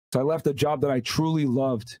So I left a job that I truly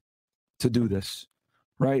loved to do this,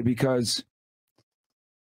 right? Because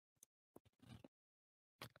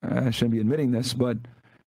I shouldn't be admitting this, but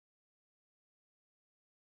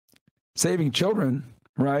saving children,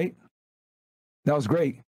 right? That was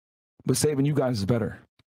great, but saving you guys is better.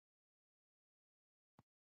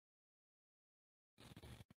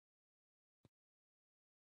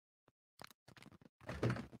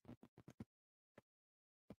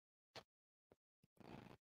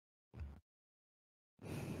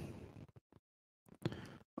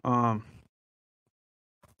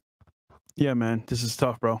 Yeah, man, this is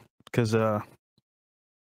tough, bro, because we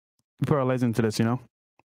put our lives into this, you know.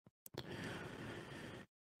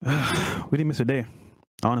 We didn't miss a day,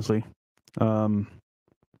 honestly.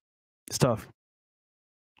 It's tough.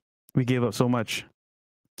 We gave up so much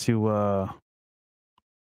to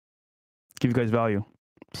give you guys value.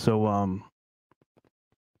 So,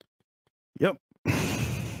 yep.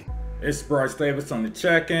 It's Bryce Davis on the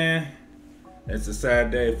check-in. It's a sad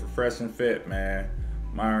day for Fresh and Fit, man.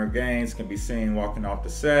 Myron Gaines can be seen walking off the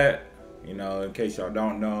set. You know, in case y'all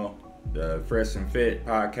don't know, the Fresh and Fit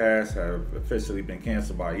podcast have officially been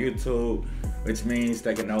canceled by YouTube, which means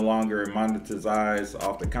they can no longer monetize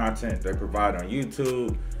off the content they provide on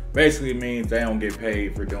YouTube. Basically means they don't get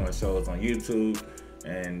paid for doing shows on YouTube.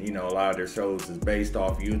 And, you know, a lot of their shows is based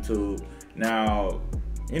off YouTube. Now,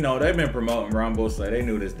 you know, they've been promoting Rumble, so they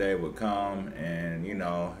knew this day would come. And, you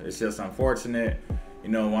know, it's just unfortunate. You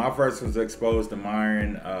know, when I first was exposed to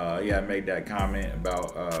Myron, yeah, I made that comment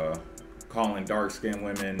about calling dark-skinned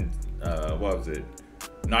women, what was it,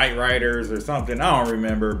 night riders or something. I don't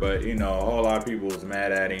remember, but, you know, a whole lot of people was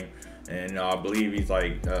mad at him. And I believe he's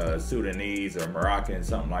like Sudanese or Moroccan,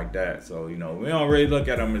 something like that. So, you know, we don't really look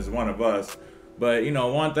at him as one of us. But, you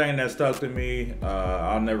know, one thing that stuck to me,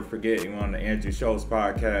 I'll never forget, he won the Andrew Schultz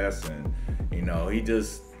podcast. And, you know, he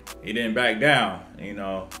didn't back down, you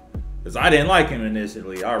know. Because I didn't like him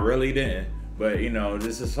initially. I really didn't. But, you know,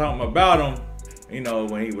 this is something about him. You know,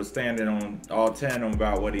 when he was standing on all 10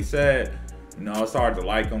 about what he said, you know, I started to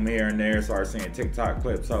like him here and there. Started seeing TikTok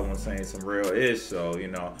clips of him saying some real ish. So, you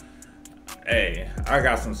know, hey, I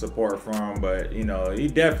got some support from him. But, you know, he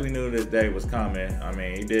definitely knew this day was coming. I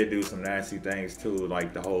mean, he did do some nasty things, too.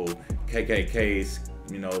 Like the whole KKK's,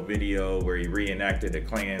 you know, video where he reenacted the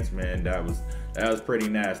Klansman. That was pretty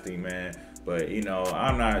nasty, man. But, you know,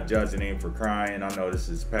 I'm not judging him for crying. I know this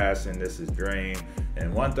is passion, this is dream.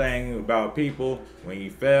 And one thing about people, when you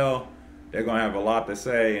fail, they're going to have a lot to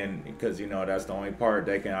say. And because, you know, that's the only part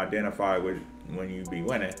they can identify with when you be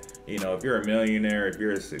winning. You know, if you're a millionaire, if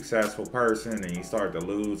you're a successful person and you start to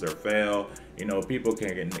lose or fail, you know, people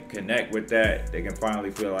can connect with that. They can finally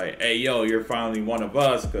feel like, hey, yo, you're finally one of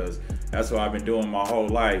us, because that's what I've been doing my whole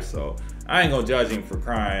life. So I ain't going to judge him for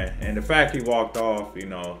crying. And the fact he walked off, you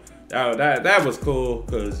know, that was cool,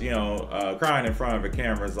 because, you know, crying in front of a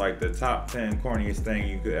camera is like the top 10 corniest thing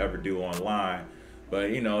you could ever do online.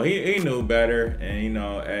 But, you know, he knew better, and, you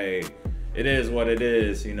know, hey, it is what it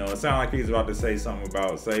is. You know, it sounded like he was about to say something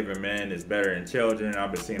about saving men is better than children.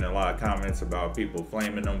 I've been seeing a lot of comments about people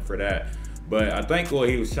flaming him for that. But I think what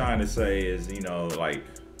he was trying to say is, you know, like,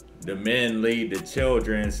 the men lead the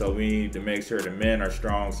children, so we need to make sure the men are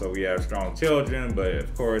strong so we have strong children. But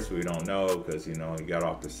of course we don't know, because, you know, he got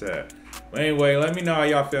off the set. But anyway, let me know how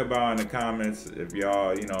y'all feel about it in the comments. If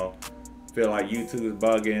y'all, you know, feel like YouTube is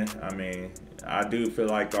bugging. I mean, I do feel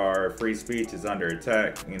like our free speech is under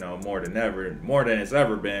attack, you know, more than it's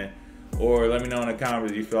ever been. Or let me know in the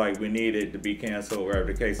comments if you feel like we need it to be canceled,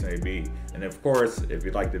 wherever the case may be. And of course, if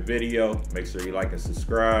you like the video, make sure you like and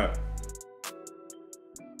subscribe.